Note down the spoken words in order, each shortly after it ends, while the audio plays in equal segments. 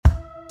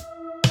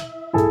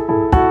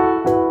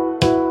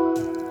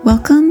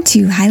Welcome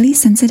to Highly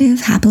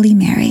Sensitive, Happily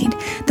Married,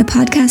 the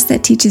podcast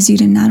that teaches you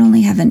to not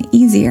only have an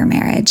easier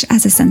marriage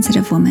as a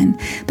sensitive woman,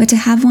 but to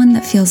have one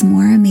that feels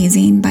more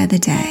amazing by the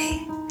day.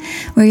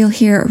 Where you'll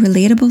hear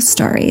relatable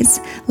stories,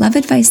 love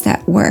advice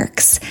that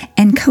works,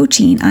 and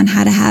coaching on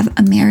how to have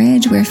a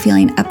marriage where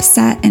feeling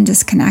upset and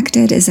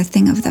disconnected is a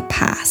thing of the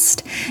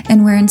past,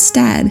 and where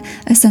instead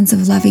a sense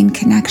of loving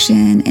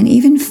connection and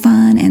even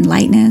fun and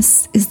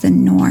lightness is the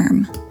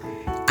norm.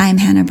 I'm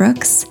Hannah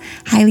Brooks,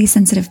 highly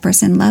sensitive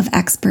person, love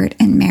expert,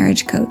 and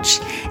marriage coach,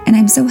 and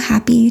I'm so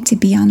happy to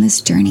be on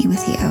this journey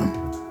with you.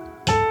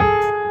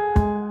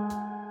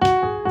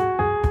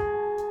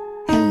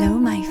 Hello,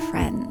 my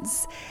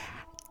friends.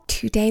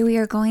 Today we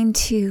are going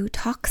to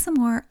talk some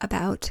more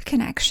about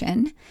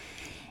connection,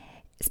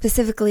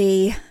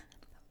 specifically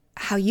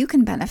how you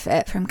can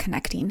benefit from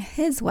connecting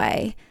His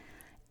way.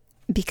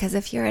 Because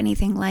if you're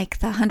anything like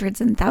the hundreds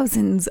and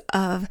thousands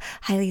of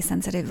highly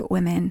sensitive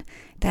women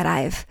that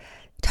I've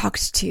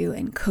talked to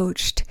and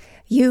coached,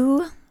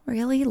 you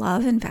really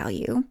love and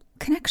value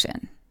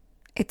connection.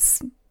 It's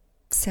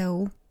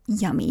so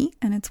yummy,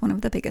 and it's one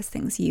of the biggest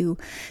things you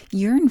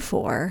yearn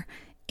for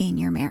in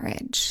your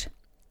marriage.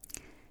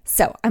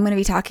 So I'm going to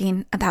be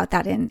talking about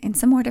that in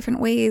some more different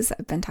ways.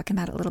 I've been talking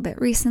about it a little bit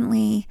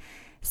recently,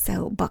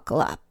 so buckle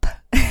up.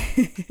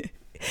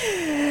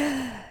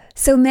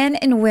 So men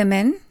and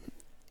women,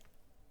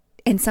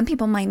 and some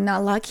people might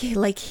not like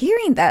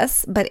hearing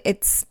this, but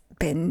it's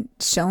been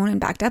shown and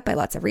backed up by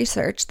lots of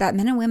research that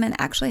men and women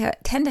actually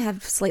tend to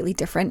have slightly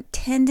different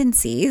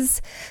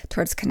tendencies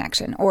towards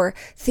connection, or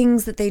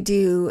things that they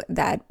do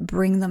that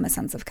bring them a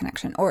sense of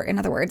connection. Or in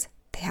other words,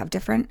 they have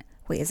different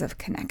ways of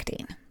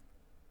connecting.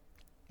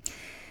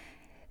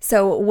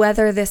 So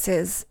whether this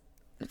is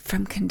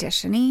from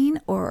conditioning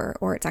or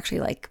it's actually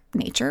like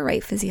nature,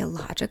 right?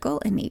 Physiological,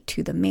 innate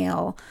to the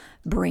male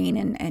brain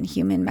and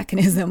human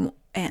mechanism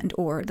and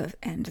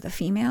the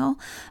female,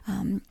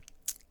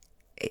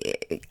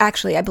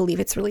 actually, I believe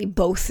it's really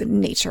both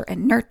nature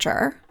and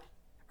nurture,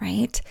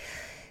 right?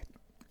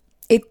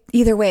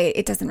 Either way,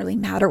 it doesn't really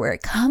matter where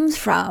it comes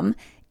from.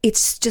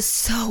 It's just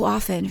so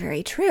often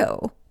very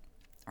true,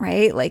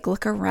 right? Like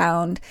look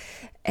around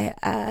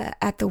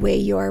at the way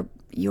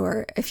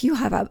if you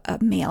have a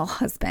male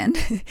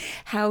husband,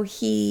 how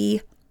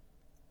he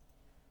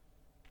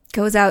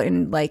goes out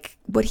and like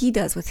what he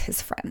does with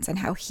his friends and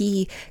how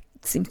he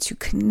seems to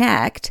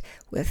connect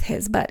with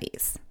his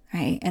buddies.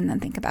 Right? And then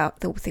think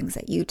about the things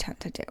that you tend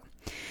to do,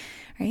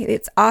 right?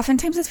 It's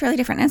fairly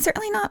different, and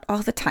certainly not all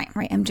the time,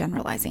 right? I'm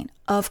generalizing,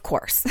 of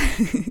course.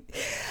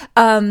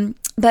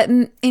 But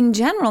in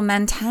general,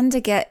 men tend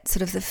to get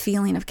sort of the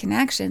feeling of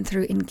connection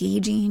through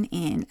engaging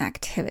in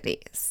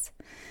activities.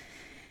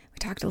 We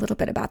talked a little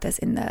bit about this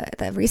in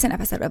the recent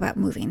episode about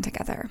moving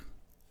together.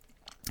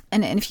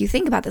 And if you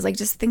think about this, like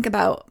just think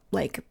about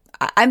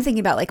I'm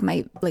thinking about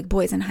my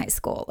boys in high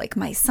school, like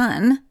my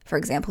son, for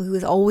example, who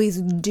is always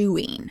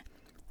doing,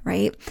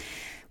 right?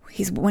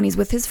 When he's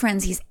with his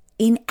friends, he's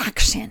in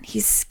action.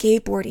 He's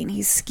skateboarding,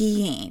 he's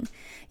skiing,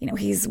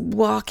 he's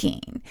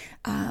walking.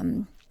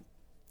 And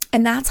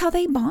that's how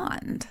they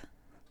bond,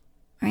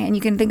 right? And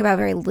you can think about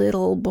very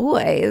little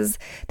boys.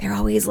 They're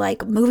always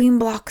like moving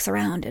blocks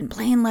around and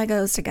playing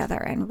Legos together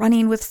and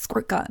running with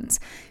squirt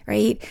guns,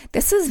 right?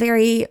 This is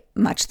very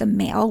much the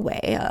male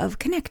way of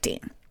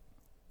connecting.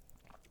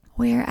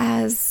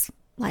 Whereas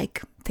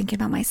thinking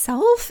about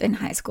myself in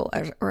high school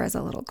or as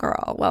a little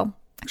girl, well,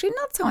 actually,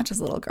 not so much as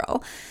a little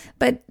girl,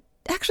 but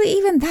actually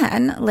even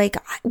then,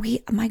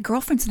 my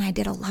girlfriends and I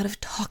did a lot of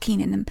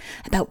talking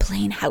about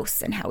playing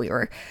house and how we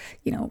were,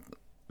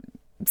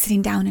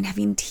 sitting down and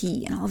having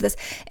tea and all of this.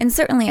 And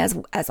certainly as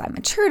I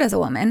matured as a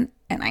woman,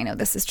 and I know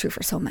this is true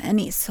for so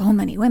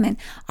many women,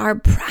 our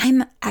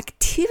prime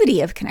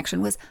activity of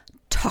connection was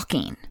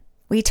talking.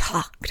 We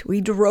talked, we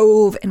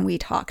drove and we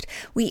talked,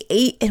 we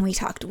ate and we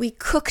talked, we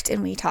cooked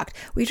and we talked,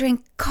 we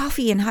drank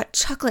coffee and hot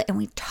chocolate and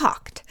we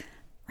talked,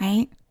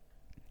 right?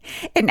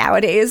 And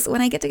nowadays,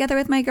 when I get together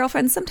with my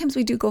girlfriends, sometimes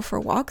we do go for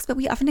walks, but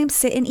we oftentimes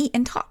sit and eat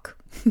and talk.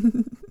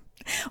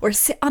 Or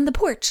sit on the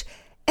porch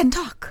and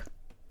talk,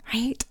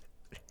 right?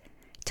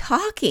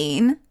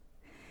 Talking,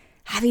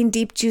 having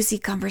deep, juicy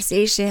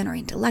conversation or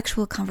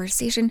intellectual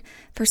conversation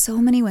for so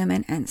many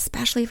women, and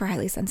especially for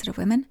highly sensitive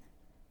women,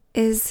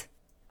 is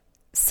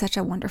such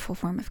a wonderful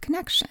form of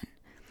connection,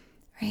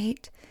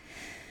 right?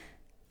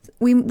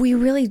 We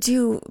really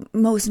do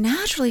most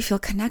naturally feel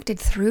connected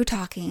through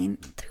talking,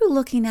 through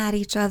looking at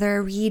each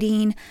other,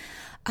 reading,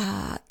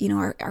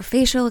 our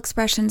facial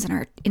expressions and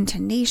our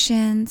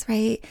intonations,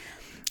 right?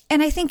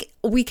 And I think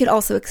we could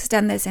also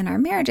extend this in our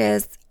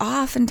marriages.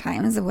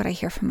 Oftentimes, what I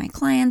hear from my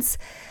clients,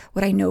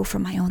 what I know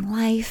from my own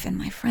life and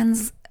my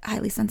friends,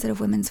 highly sensitive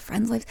women's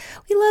friends' lives,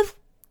 we love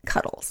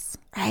cuddles,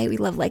 right? We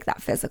love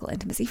that physical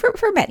intimacy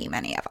for many,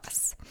 many of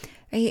us,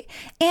 right?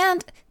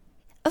 And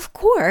of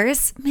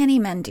course, many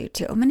men do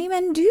too. Many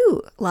men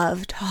do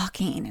love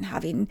talking and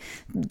having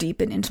deep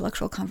and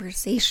intellectual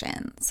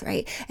conversations,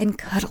 right? And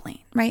cuddling,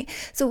 right?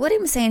 So what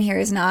I'm saying here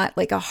is not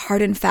like a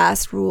hard and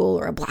fast rule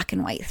or a black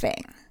and white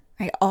thing,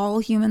 right? All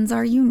humans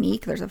are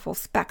unique. There's a full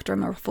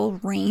spectrum or full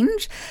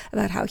range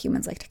about how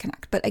humans like to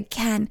connect. But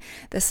again,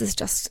 this is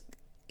just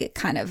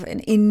kind of an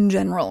in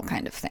general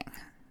kind of thing,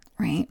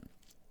 right?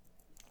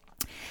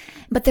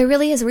 But there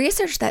really is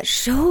research that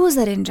shows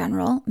that in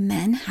general,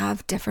 men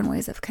have different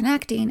ways of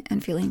connecting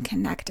and feeling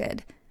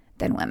connected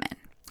than women.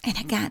 And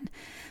again,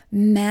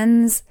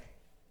 men's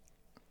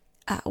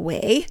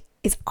way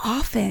is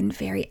often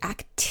very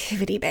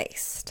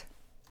activity-based.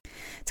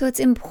 So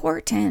it's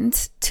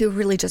important to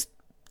really just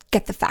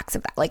get the facts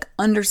of that, like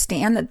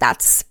understand that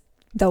that's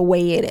the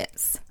way it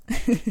is,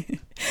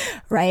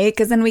 right?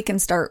 Because then we can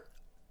start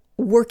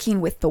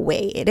working with the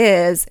way it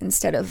is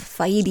instead of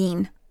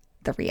fighting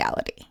the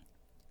reality,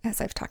 as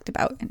I've talked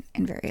about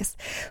in various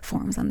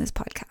forms on this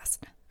podcast,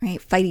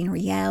 right? Fighting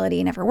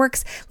reality never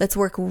works. Let's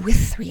work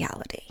with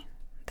reality,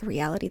 the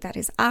reality that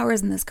is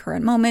ours in this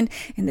current moment,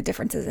 in the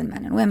differences in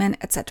men and women,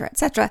 et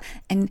cetera,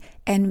 and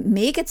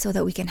make it so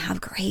that we can have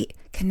great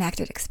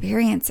connected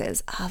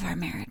experiences of our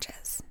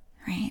marriages,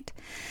 right?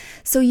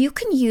 So you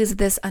can use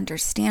this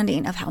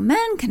understanding of how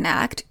men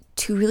connect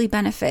to really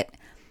benefit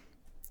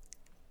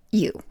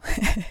you,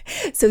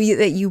 so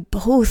that you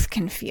both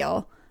can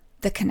feel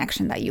the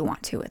connection that you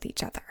want to with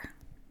each other.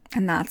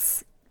 And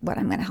that's what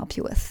I'm going to help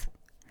you with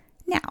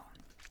now.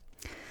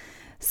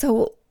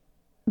 So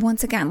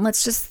once again,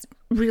 let's just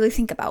really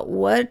think about,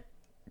 what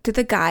do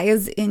the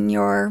guys in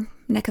your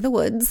neck of the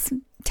woods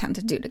tend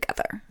to do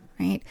together,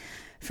 right?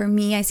 For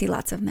me, I see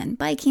lots of men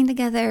biking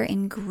together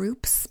in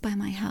groups by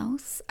my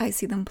house. I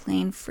see them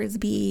playing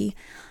Frisbee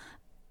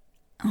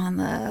on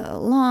the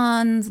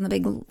lawns and the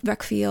big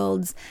rec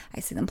fields. I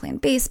see them playing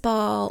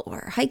baseball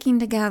or hiking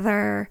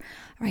together,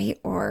 right?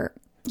 Or,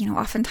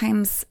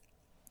 oftentimes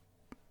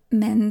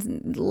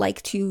men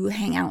like to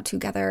hang out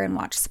together and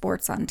watch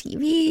sports on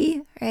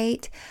TV,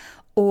 right?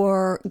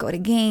 Or go to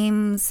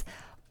games,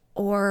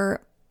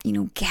 or,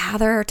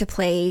 gather to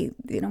play,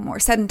 more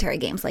sedentary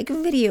games like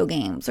video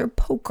games or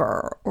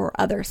poker or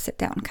other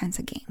sit-down kinds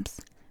of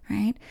games,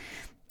 right?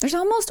 There's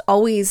almost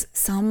always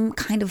some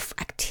kind of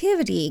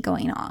activity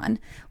going on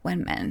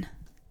when men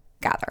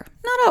gather.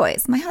 Not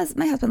always. My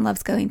husband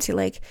loves going to,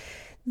 like,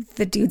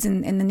 the dudes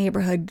in the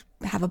neighborhood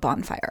have a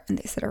bonfire and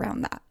they sit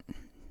around that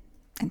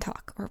and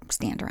talk or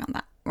stand around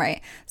that,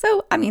 right?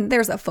 So,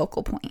 there's a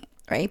focal point,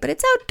 right? But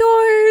it's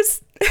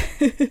outdoors,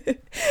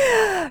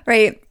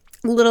 right?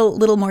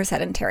 Little more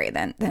sedentary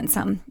than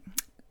some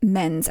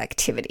men's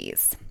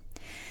activities.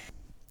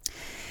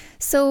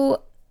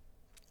 So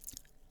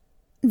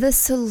the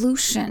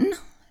solution,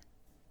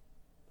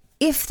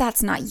 if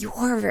that's not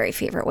your very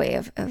favorite way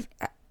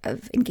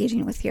of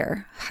engaging with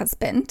your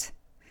husband,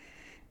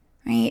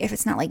 right? If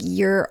it's not like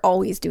you're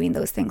always doing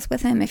those things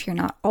with him, if you're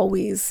not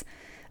always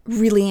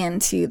really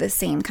into the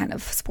same kind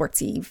of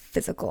sportsy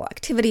physical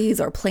activities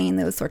or playing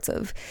those sorts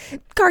of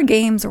card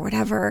games or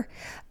whatever,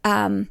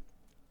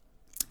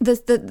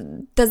 does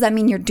that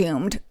mean you're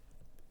doomed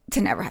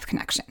to never have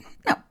connection?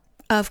 No,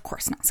 of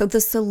course not. So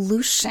the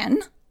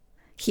solution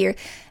here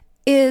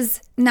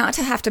is not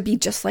to have to be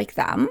just like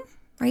them,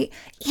 right?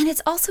 And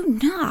it's also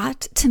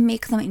not to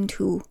make them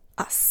into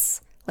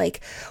us,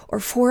 or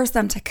force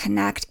them to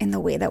connect in the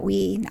way that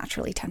we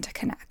naturally tend to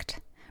connect,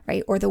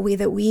 right? Or the way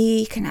that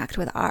we connect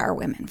with our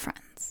women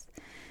friends.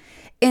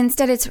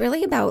 Instead, it's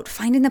really about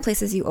finding the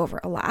places you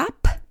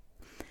overlap.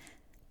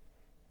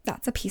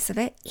 That's a piece of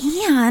it.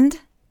 And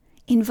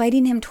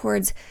inviting him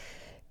towards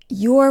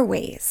your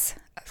ways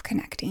of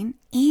connecting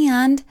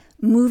and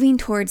moving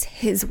towards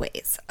his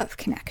ways of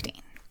connecting,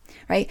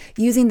 right?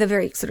 Using the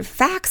very sort of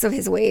facts of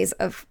his ways,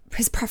 of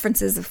his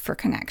preferences for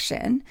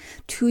connection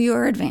to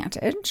your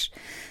advantage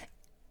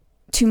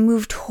to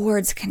move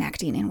towards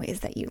connecting in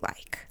ways that you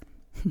like.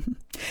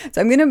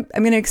 So I'm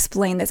gonna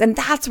explain this, and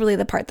that's really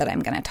the part that I'm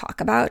gonna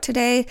talk about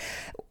today.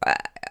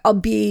 I'll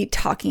be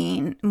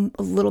talking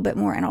a little bit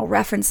more, and I'll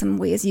reference some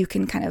ways you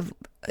can kind of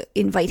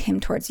invite him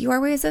towards your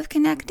ways of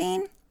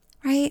connecting,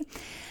 right?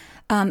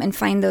 And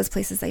find those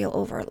places that you'll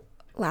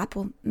overlap.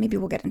 Well, maybe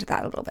we'll get into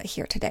that a little bit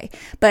here today,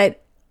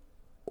 but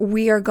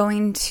we are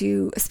going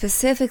to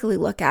specifically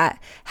look at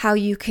how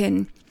you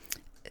can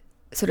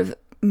sort of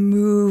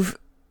move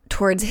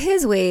towards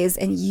his ways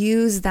and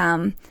use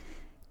them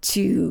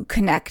to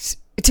connect,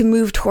 to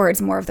move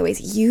towards more of the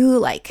ways you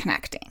like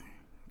connecting,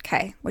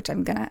 okay? Which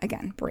I'm going to,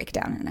 again, break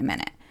down in a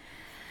minute.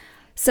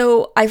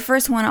 So I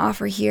first want to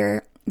offer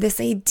here this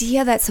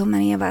idea that so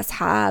many of us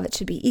have, it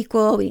should be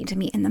equal, we need to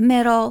meet in the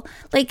middle.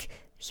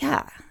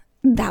 Yeah,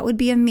 that would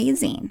be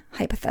amazing,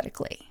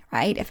 hypothetically,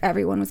 right? If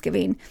everyone was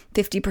giving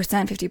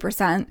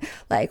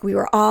 50%, we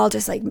were all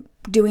just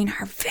doing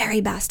our very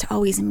best to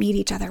always meet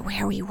each other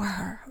where we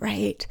were,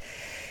 right?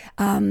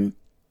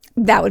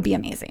 That would be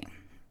amazing.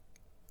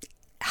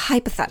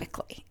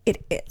 Hypothetically,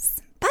 it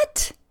is.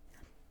 But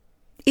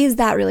is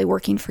that really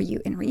working for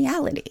you in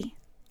reality?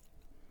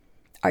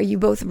 Are you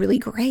both really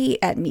great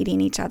at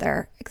meeting each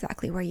other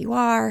exactly where you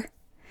are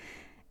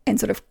and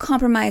sort of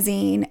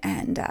compromising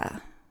and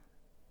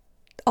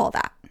all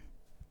that?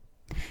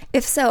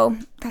 If so,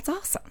 that's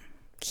awesome.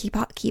 Keep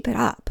it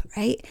up,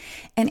 right?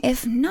 And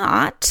if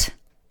not,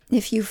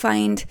 If you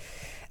find,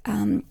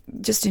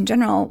 just in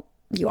general,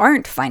 you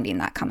aren't finding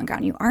that common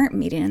ground, you aren't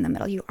meeting in the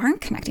middle, you aren't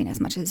connecting as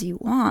much as you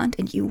want,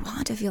 and you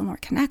want to feel more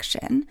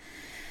connection,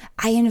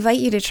 I invite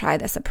you to try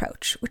this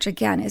approach, which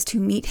again is to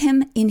meet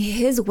him in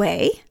his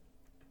way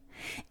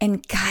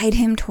and guide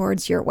him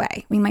towards your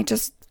way. We might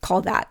just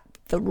call that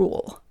the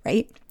rule,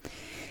 right?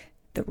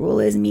 The rule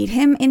is meet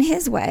him in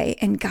his way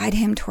and guide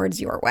him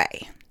towards your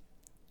way.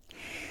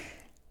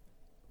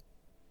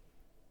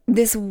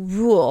 This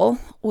rule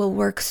will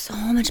work so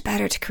much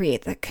better to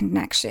create the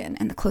connection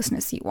and the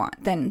closeness you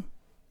want than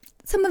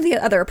some of the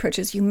other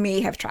approaches you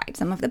may have tried.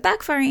 Some of the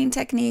backfiring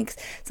techniques,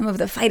 some of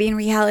the fighting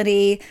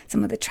reality,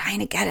 some of the trying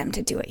to get him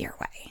to do it your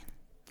way,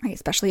 right?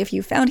 Especially if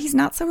you found he's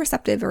not so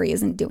receptive or he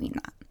isn't doing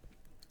that,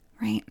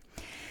 right?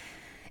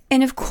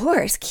 And of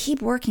course,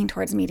 keep working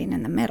towards meeting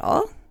in the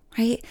middle,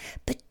 right?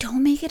 But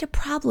don't make it a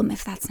problem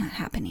if that's not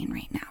happening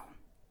right now.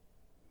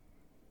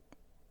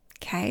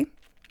 Okay?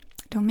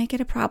 Don't make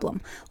it a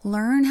problem.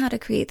 Learn how to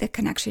create the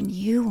connection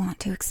you want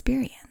to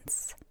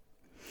experience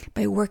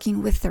by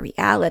working with the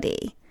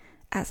reality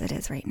as it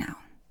is right now.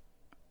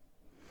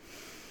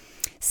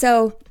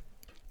 So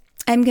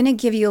I'm going to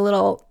give you a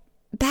little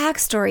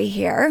backstory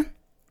here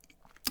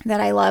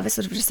that I love. It's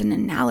sort of just an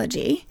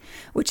analogy,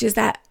 which is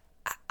that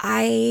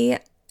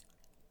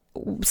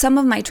some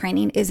of my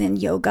training is in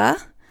yoga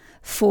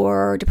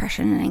for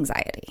depression and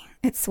anxiety.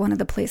 It's one of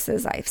the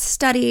places I've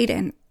studied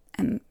and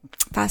am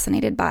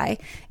fascinated by,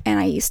 and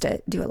I used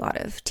to do a lot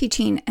of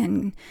teaching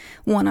and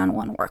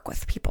one-on-one work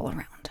with people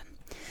around.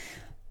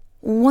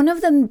 One of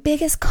the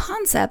biggest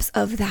concepts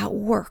of that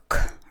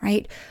work,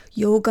 right,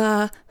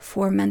 yoga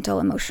for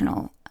mental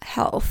emotional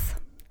health,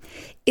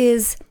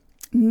 is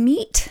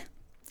meet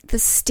the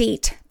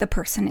state the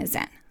person is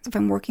in. So if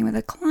I'm working with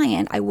a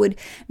client, I would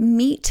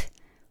meet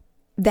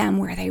them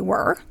where they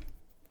were,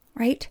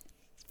 right?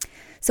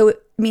 So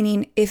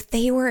meaning if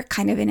they were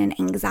kind of in an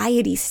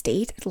anxiety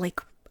state,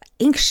 like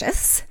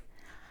anxious,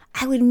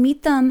 I would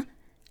meet them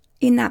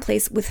in that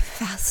place with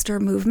faster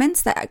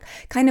movements that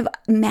kind of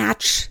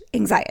match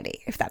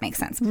anxiety, if that makes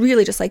sense.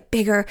 Really just like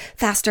bigger,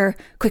 faster,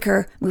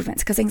 quicker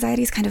movements, because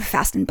anxiety is kind of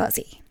fast and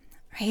buzzy,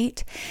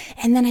 right?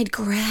 And then I'd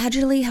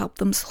gradually help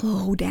them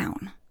slow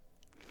down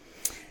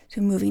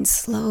to moving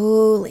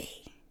slowly,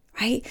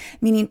 right?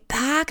 Meaning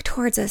back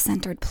towards a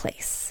centered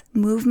place.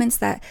 Movements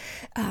that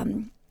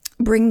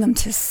bring them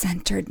to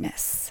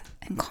centeredness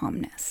and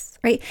calmness,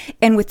 right?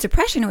 And with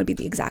depression, it would be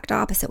the exact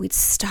opposite. We'd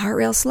start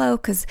real slow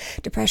because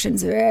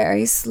depression's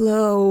very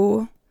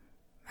slow,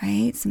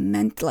 right?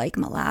 Cement like,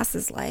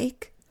 molasses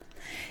like.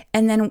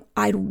 And then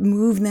I'd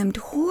move them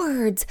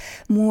towards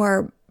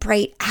more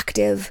bright,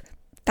 active,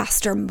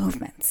 faster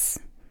movements.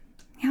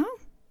 Yeah?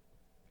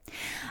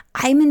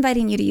 I'm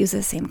inviting you to use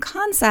the same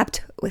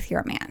concept with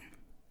your man,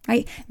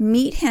 right?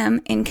 Meet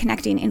him in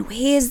connecting in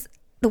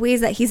the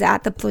ways that he's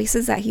at, the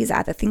places that he's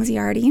at, the things he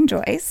already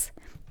enjoys,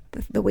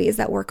 the ways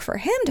that work for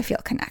him to feel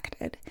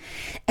connected,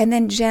 and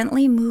then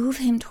gently move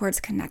him towards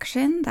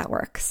connection that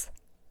works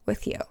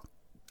with you.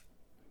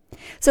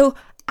 So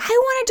I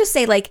want to just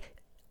say, like,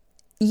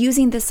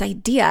 using this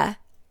idea,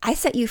 I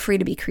set you free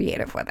to be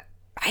creative with it,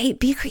 right?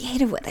 Be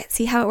creative with it.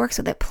 See how it works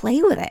with it.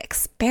 Play with it.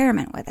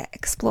 Experiment with it.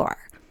 Explore.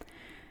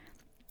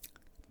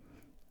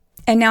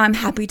 And now I'm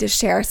happy to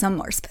share some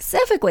more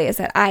specific ways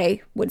that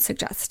I would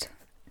suggest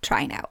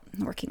trying out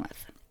and working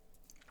with.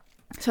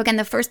 So again,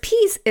 the first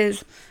piece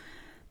is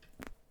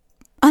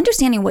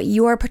understanding what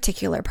your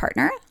particular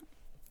partner,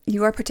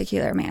 your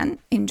particular man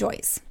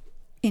enjoys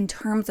in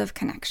terms of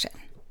connection,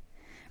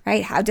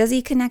 right? How does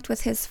he connect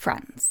with his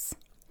friends?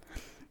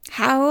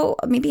 How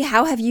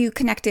have you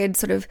connected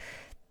sort of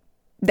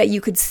that you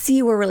could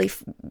see were really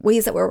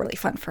ways that were really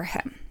fun for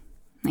him?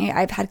 Right?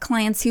 I've had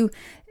clients who,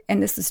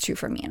 and this is true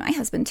for me and my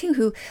husband too,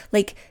 who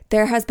like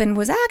their husband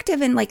was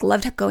active and like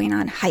loved going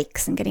on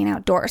hikes and getting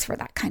outdoors for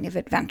that kind of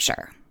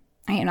adventure.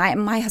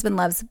 My husband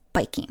loves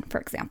biking, for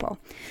example.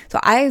 So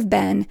I've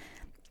been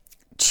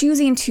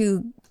choosing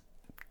to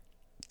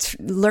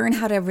learn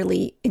how to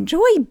really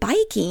enjoy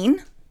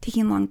biking,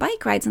 taking long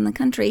bike rides in the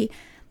country,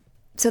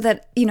 so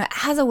that,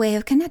 as a way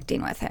of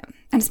connecting with him.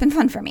 And it's been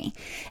fun for me.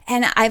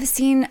 And I've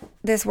seen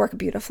this work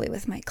beautifully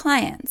with my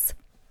clients,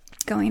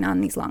 going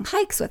on these long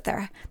hikes with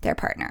their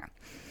partner.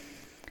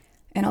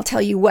 And I'll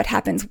tell you what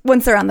happens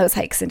once they're on those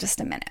hikes in just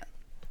a minute.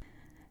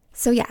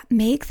 So yeah,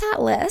 make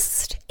that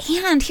list.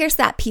 And here's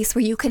that piece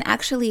where you can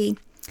actually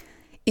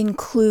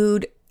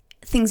include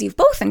things you've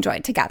both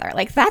enjoyed together.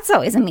 Like, that's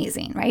always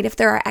amazing, right? If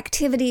there are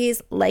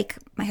activities, like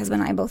my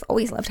husband and I both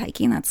always loved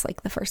hiking. That's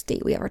like the first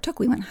date we ever took.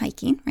 We went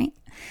hiking,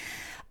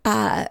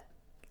 right?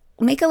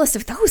 Make a list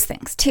of those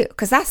things too,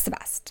 because that's the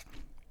best.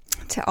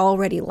 To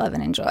already love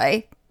and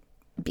enjoy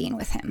being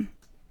with him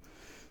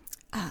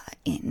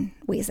in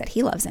ways that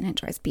he loves and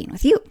enjoys being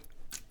with you.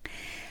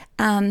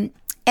 And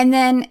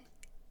then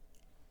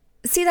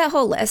see that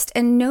whole list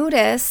and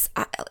notice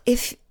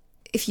if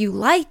you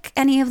like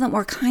any of them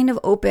or kind of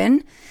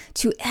open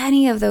to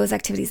any of those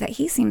activities that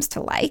he seems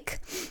to like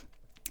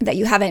that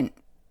you haven't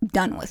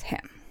done with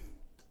him.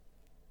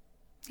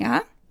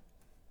 Yeah?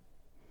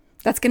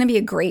 That's going to be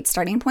a great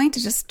starting point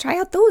to just try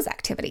out those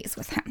activities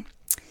with him.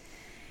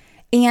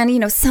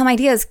 And, some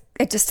ideas,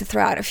 just to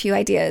throw out a few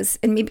ideas,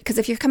 and maybe because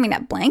if you're coming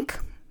up blank,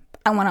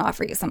 I want to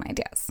offer you some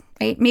ideas,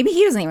 right? Maybe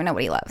he doesn't even know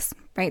what he loves,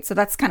 right? So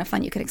that's kind of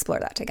fun. You can explore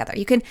that together.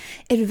 You can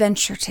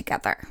adventure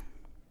together,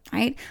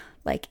 right?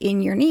 Like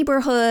in your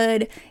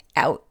neighborhood,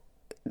 out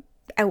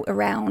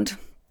around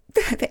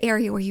the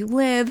area where you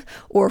live,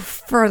 or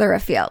further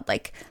afield,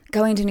 like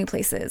going to new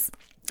places,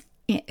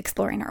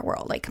 exploring our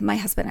world. Like my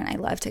husband and I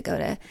love to go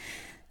to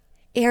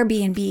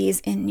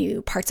Airbnbs in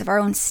new parts of our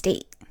own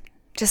state,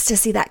 just to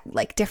see that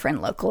like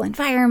different local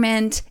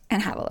environment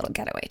and have a little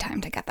getaway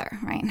time together,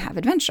 right? And have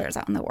adventures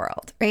out in the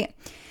world, right?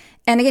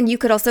 And again, you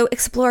could also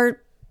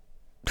explore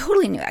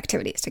totally new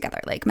activities together.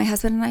 Like my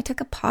husband and I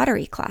took a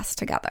pottery class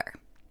together.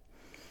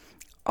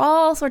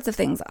 All sorts of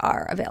things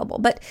are available,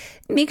 but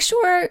make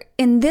sure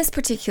in this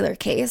particular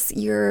case,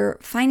 you're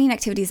finding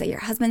activities that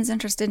your husband's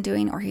interested in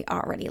doing or he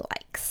already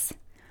likes.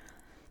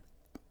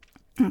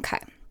 Okay.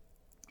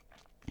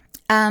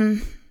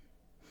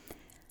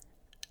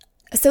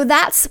 So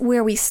that's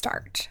where we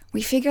start.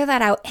 We figure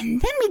that out and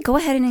then we go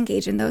ahead and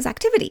engage in those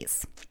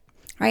activities,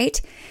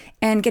 right?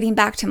 And getting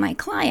back to my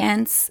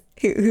clients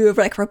who have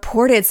like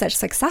reported such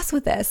success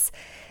with this,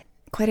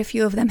 quite a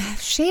few of them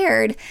have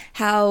shared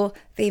how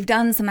they've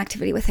done some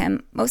activity with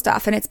him. Most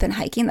often it's been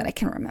hiking that I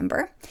can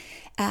remember,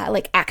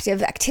 like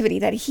active activity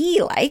that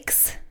he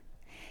likes.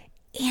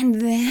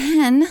 And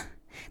then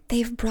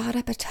they've brought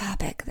up a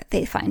topic that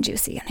they find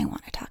juicy and they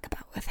want to talk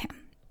about with him.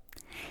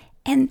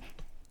 And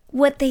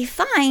what they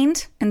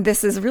find, and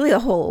this is really a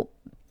whole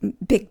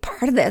big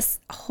part of this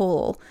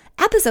whole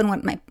episode, one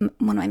of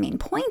my main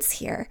points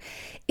here,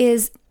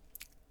 is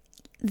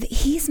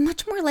he's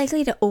much more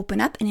likely to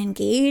open up and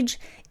engage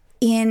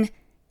in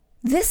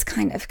this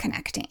kind of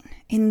connecting,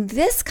 in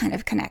this kind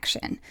of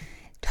connection,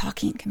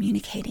 talking,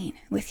 communicating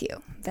with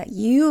you that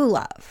you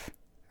love,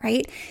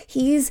 right?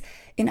 He's,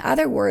 in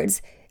other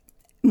words,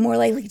 more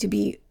likely to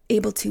be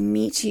able to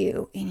meet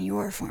you in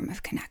your form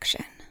of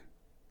connection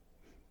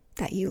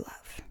that you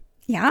love.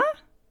 Yeah?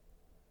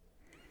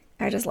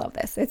 I just love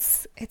this.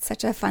 It's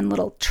such a fun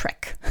little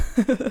trick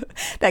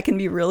that can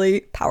be really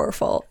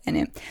powerful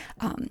and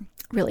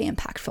really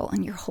impactful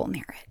in your whole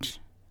marriage.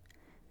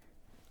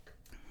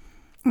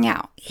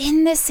 Now,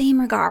 in the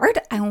same regard,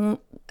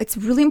 it's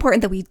really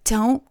important that we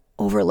don't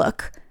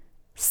overlook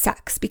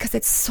sex because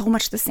it's so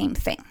much the same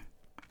thing,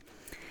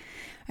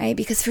 right?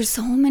 Because for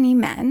so many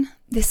men,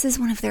 this is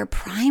one of their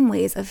prime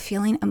ways of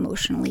feeling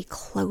emotionally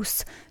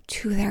close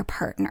to their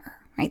partner,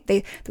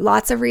 right?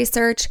 Lots of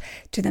research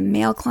to the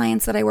male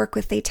clients that I work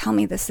with, they tell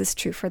me this is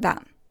true for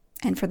them.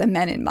 And for the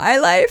men in my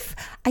life,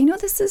 I know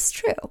this is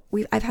true.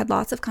 I've had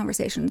lots of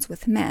conversations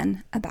with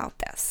men about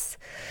this.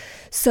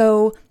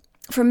 So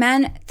for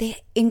men, they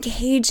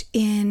engage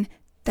in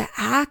the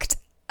act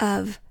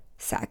of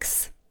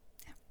sex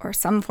or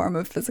some form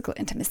of physical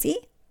intimacy,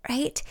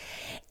 right?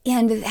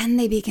 And then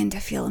they begin to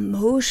feel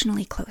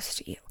emotionally close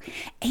to you.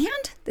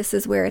 And this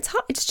is where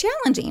it's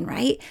challenging,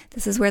 right?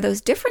 This is where those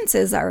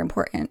differences are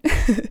important,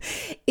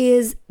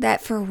 is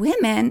that for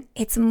women,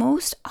 it's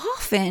most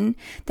often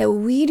that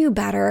we do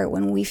better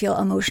when we feel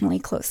emotionally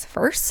close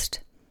first,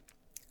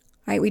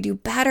 right? We do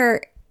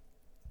better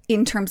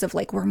in terms of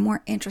like we're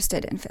more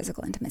interested in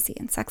physical intimacy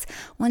and sex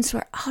once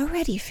we're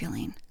already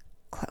feeling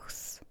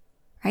close,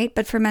 right?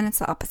 But for men, it's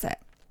the opposite.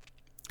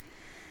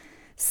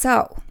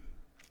 So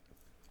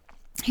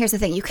here's the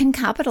thing. You can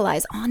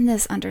capitalize on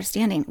this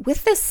understanding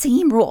with the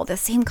same rule, the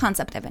same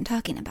concept I've been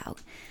talking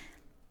about.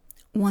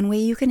 One way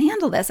you can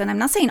handle this, and I'm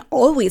not saying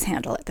always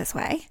handle it this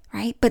way,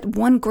 right? But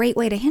one great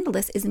way to handle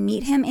this is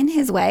meet him in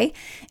his way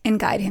and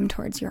guide him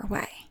towards your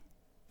way.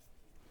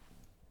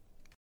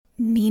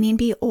 Meaning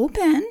be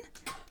open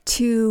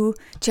to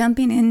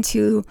jumping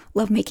into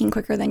lovemaking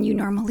quicker than you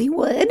normally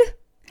would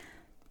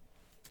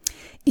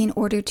in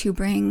order to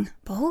bring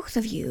both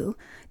of you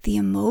the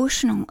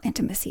emotional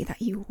intimacy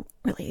that you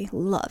really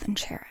love and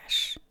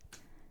cherish.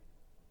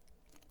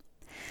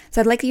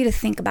 So I'd like you to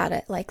think about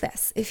it like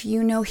this. If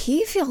you know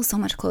he feels so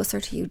much closer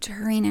to you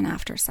during and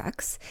after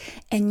sex,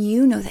 and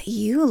you know that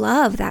you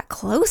love that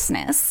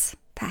closeness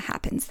that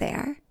happens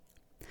there,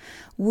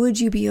 would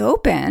you be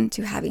open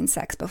to having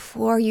sex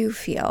before you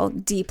feel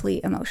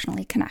deeply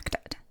emotionally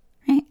connected?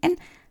 Right? And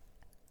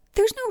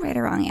there's no right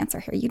or wrong answer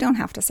here. You don't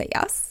have to say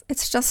yes.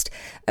 It's just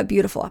a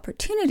beautiful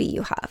opportunity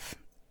you have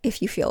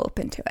if you feel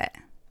open to it,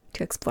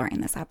 to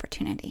exploring this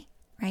opportunity,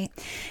 right?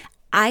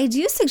 I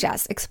do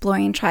suggest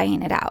exploring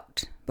trying it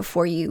out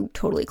before you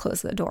totally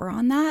close the door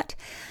on that.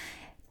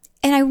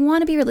 And I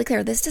want to be really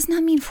clear. This does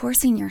not mean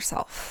forcing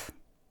yourself,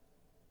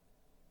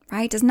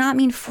 right? Does not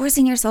mean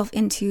forcing yourself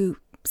into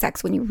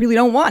sex when you really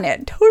don't want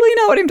it. Totally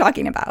not what I'm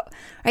talking about,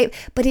 right?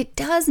 But it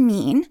does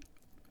mean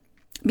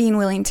being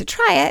willing to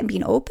try it,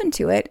 being open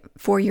to it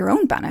for your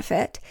own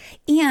benefit.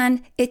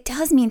 And it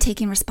does mean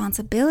taking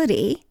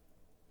responsibility,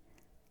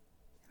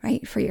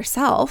 right, for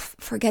yourself,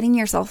 for getting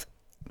yourself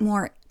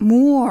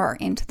more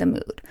into the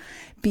mood,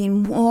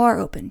 being more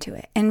open to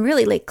it, and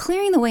really like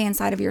clearing the way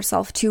inside of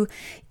yourself to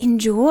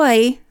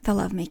enjoy the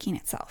lovemaking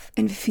itself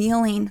and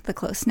feeling the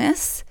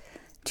closeness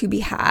to be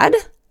had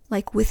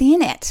like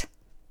within it,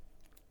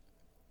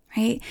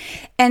 right?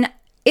 And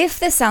if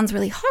this sounds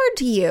really hard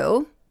to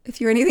you, if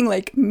you're anything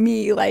like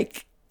me,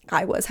 like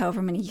I was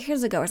however many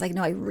years ago, I was like,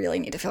 no, I really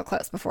need to feel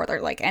close before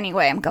they're like,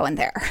 anyway, I'm going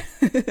there.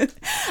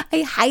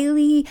 I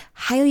highly,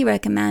 highly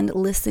recommend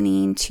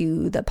listening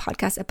to the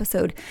podcast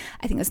episode.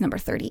 I think it was number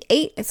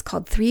 38. It's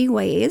called 3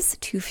 Ways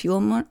to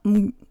Fuel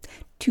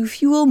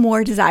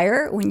More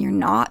Desire When You're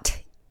Not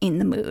in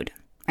the Mood.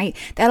 Right?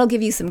 That'll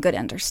give you some good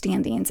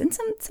understandings and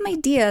some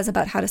ideas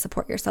about how to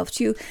support yourself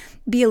to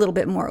be a little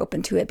bit more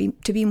open to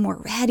it, to be more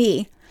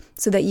ready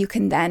so that you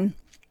can then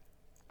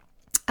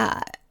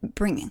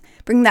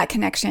bring that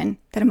connection,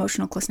 that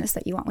emotional closeness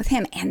that you want with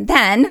him. And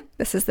then,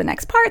 this is the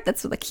next part,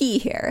 that's the key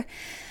here,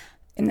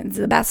 and it's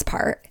the best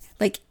part.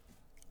 Like,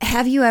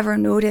 have you ever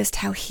noticed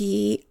how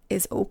he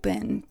is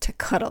open to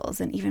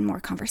cuddles and even more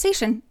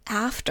conversation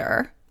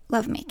after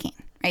lovemaking,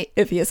 right?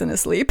 If he isn't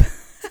asleep.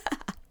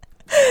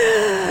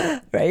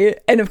 Right?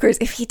 And of course,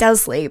 if he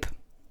does sleep,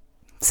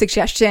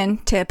 suggestion,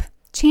 tip,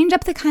 change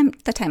up the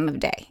time of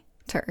day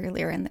to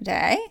earlier in the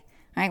day,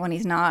 right? When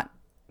he's not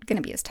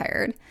going to be as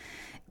tired.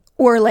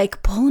 Or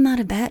like pull him out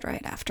of bed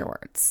right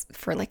afterwards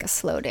for like a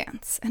slow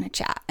dance and a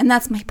chat. And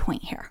that's my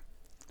point here,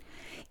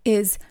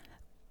 is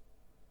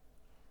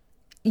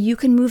you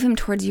can move him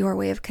towards your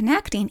way of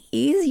connecting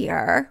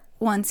easier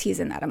once he's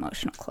in that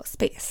emotional close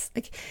space.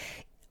 Like,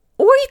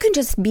 or you can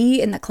just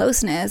be in the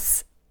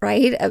closeness,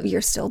 right, of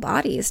your still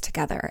bodies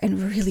together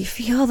and really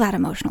feel that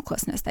emotional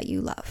closeness that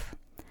you love,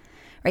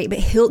 right? But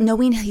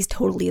knowing he's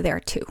totally there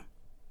too,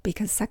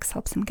 because sex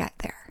helps him get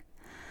there,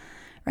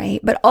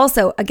 right? But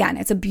also, again,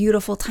 it's a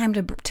beautiful time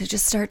to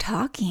just start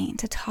talking,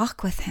 to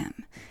talk with him,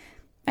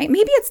 right?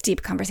 Maybe it's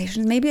deep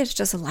conversations. Maybe it's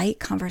just light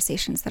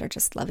conversations that are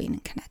just loving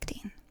and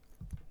connecting.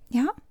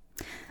 Yeah.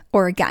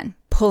 Or again,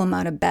 pull him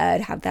out of bed,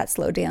 have that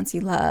slow dance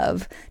you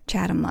love,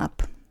 chat him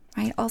up,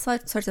 right? All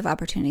sorts of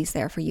opportunities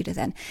there for you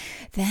to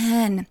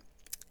then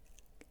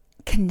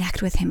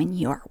connect with him in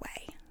your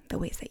way, the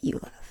ways that you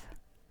love.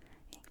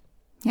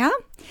 Yeah?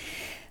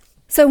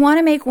 So I want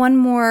to make one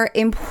more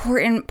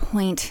important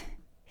point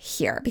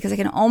here, because I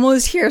can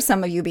almost hear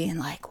some of you being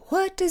like,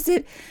 what is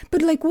it?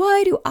 But like,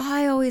 why do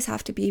I always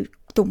have to be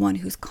the one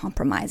who's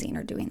compromising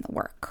or doing the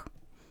work?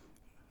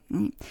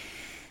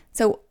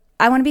 So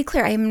I want to be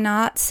clear. I am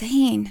not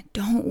saying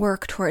don't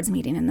work towards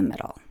meeting in the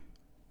middle,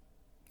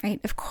 right?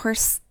 Of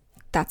course,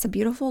 that's a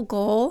beautiful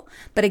goal.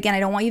 But again,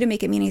 I don't want you to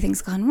make it mean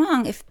anything's gone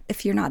wrong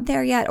if you're not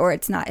there yet, or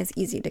it's not as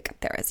easy to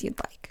get there as you'd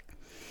like,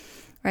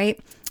 right?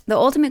 The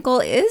ultimate goal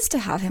is to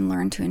have him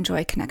learn to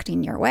enjoy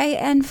connecting your way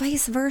and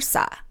vice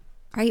versa,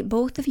 right?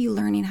 Both of you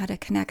learning how to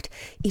connect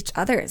each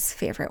other's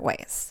favorite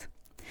ways.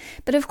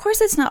 But of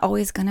course, it's not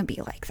always going to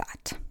be like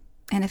that.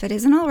 And if it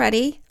isn't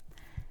already,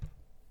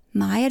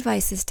 my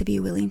advice is to be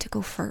willing to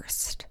go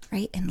first,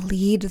 right? And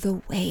lead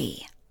the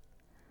way.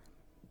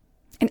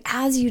 And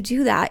as you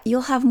do that,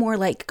 you'll have more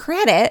like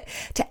credit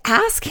to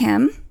ask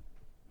him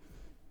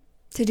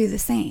to do the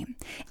same.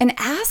 And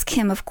ask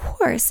him, of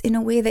course, in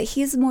a way that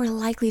he's more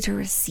likely to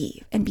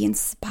receive and be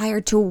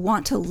inspired to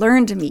want to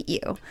learn to meet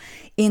you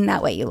in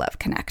that way you love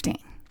connecting,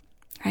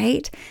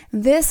 right?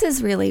 This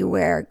is really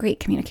where great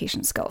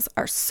communication skills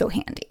are so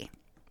handy.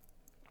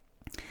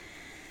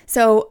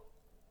 So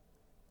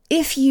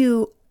if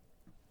you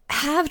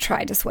have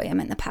tried to sway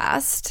him in the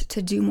past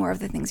to do more of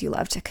the things you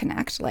love to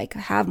connect, like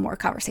have more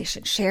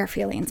conversation, share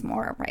feelings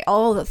more, right?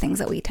 All the things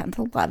that we tend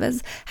to love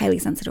as highly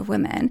sensitive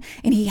women.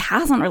 And he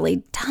hasn't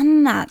really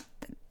done that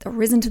or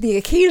risen to the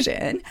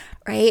occasion,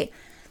 right?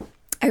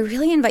 I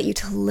really invite you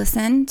to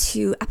listen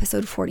to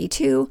episode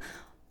 42.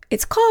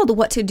 It's called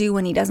What to Do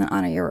When He Doesn't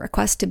Honor Your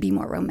Request to Be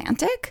More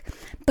Romantic.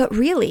 But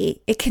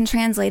really, it can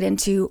translate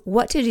into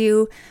what to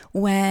do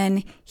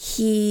when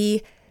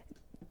he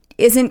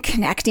isn't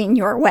connecting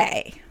your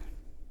way.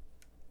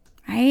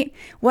 Right?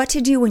 What to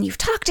do when you've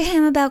talked to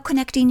him about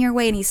connecting your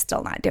way and he's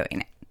still not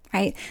doing it,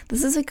 right?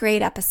 This is a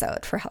great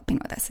episode for helping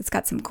with this. It's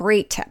got some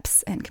great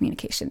tips and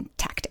communication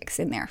tactics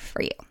in there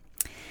for you.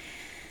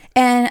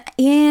 And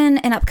in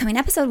an upcoming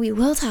episode, we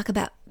will talk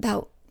about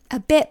a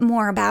bit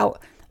more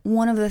about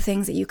one of the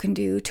things that you can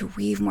do to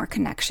weave more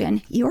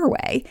connection your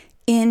way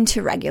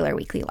into regular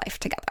weekly life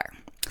together.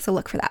 So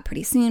look for that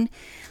pretty soon.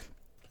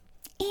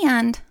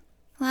 And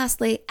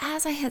lastly,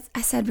 as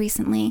I said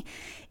recently,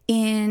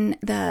 in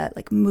the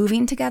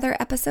moving together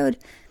episode,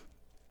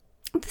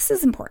 this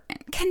is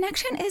important.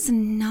 Connection is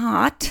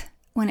not,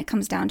 when it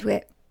comes down to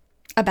it,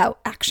 about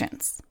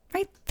actions,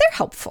 right? They're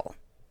helpful,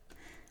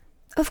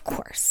 of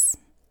course.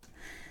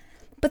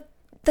 But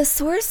the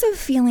source of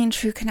feeling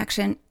true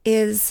connection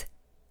is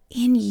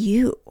in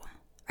you,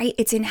 right?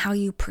 It's in how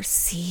you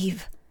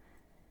perceive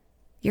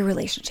your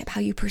relationship,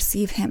 how you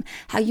perceive him,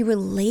 how you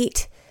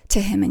relate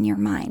to him in your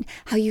mind,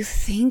 how you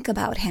think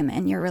about him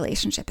and your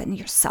relationship and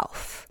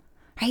yourself.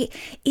 Right?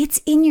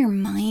 It's in your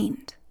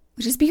mind,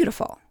 which is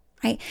beautiful,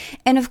 right?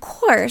 And of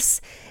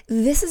course,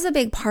 this is a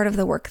big part of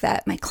the work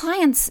that my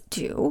clients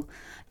do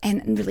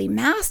and really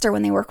master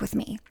when they work with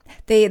me.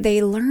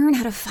 They learn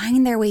how to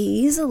find their way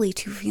easily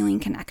to feeling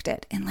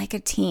connected and like a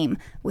team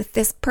with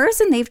this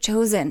person they've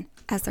chosen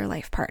as their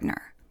life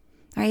partner,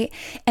 right?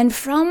 And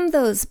from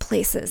those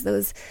places,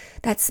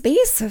 that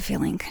space of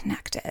feeling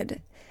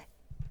connected,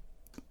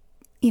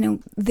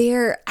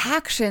 their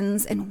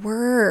actions and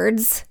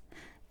words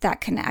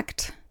that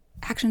connect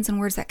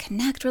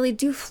really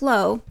do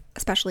flow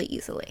especially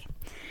easily.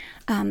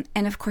 And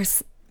of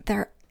course,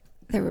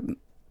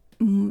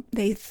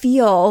 they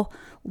feel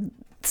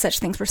such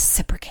things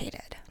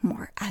reciprocated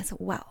more as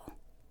well.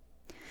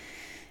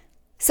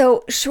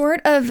 So short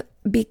of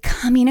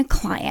becoming a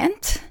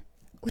client,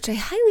 which I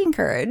highly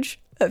encourage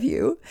of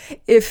you,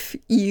 if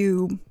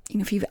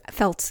you've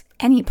felt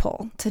any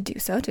pull to do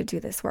so, to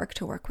do this work,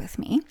 to work with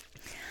me,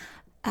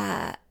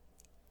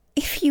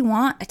 if you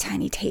want a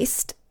tiny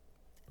taste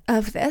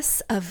of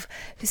this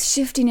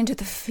shifting into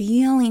the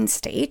feeling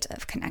state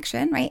of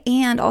connection, right?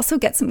 And also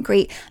get some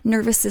great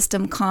nervous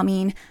system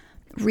calming,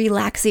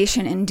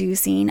 relaxation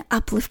inducing,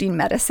 uplifting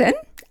medicine,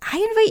 I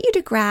invite you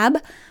to grab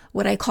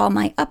what I call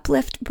my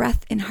Uplift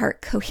Breath and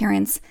Heart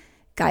Coherence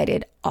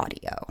guided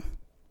audio.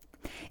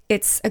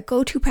 It's a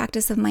go-to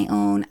practice of my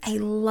own. I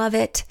love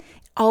it.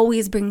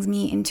 Always brings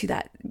me into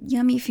that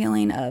yummy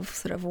feeling of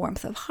sort of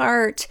warmth of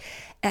heart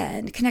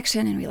and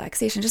connection and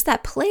relaxation, just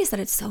that place that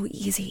it's so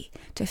easy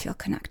to feel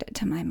connected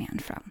to my man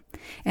from.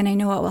 And I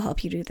know it will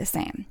help you do the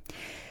same.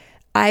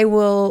 I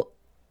will,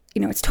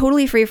 it's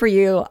totally free for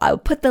you. I'll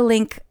put the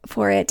link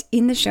for it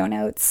in the show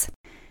notes,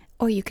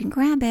 or you can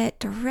grab it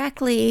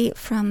directly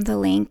from the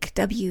link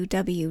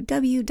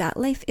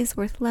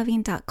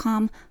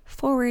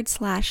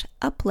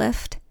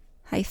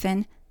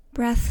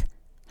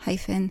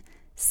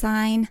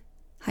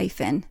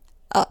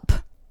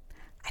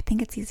I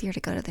think it's easier to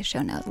go to the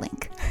show note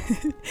link.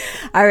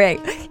 All right.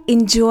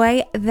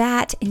 Enjoy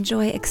that.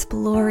 Enjoy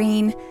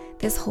exploring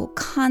this whole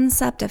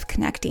concept of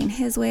connecting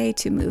his way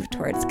to move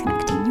towards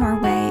connecting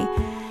your way.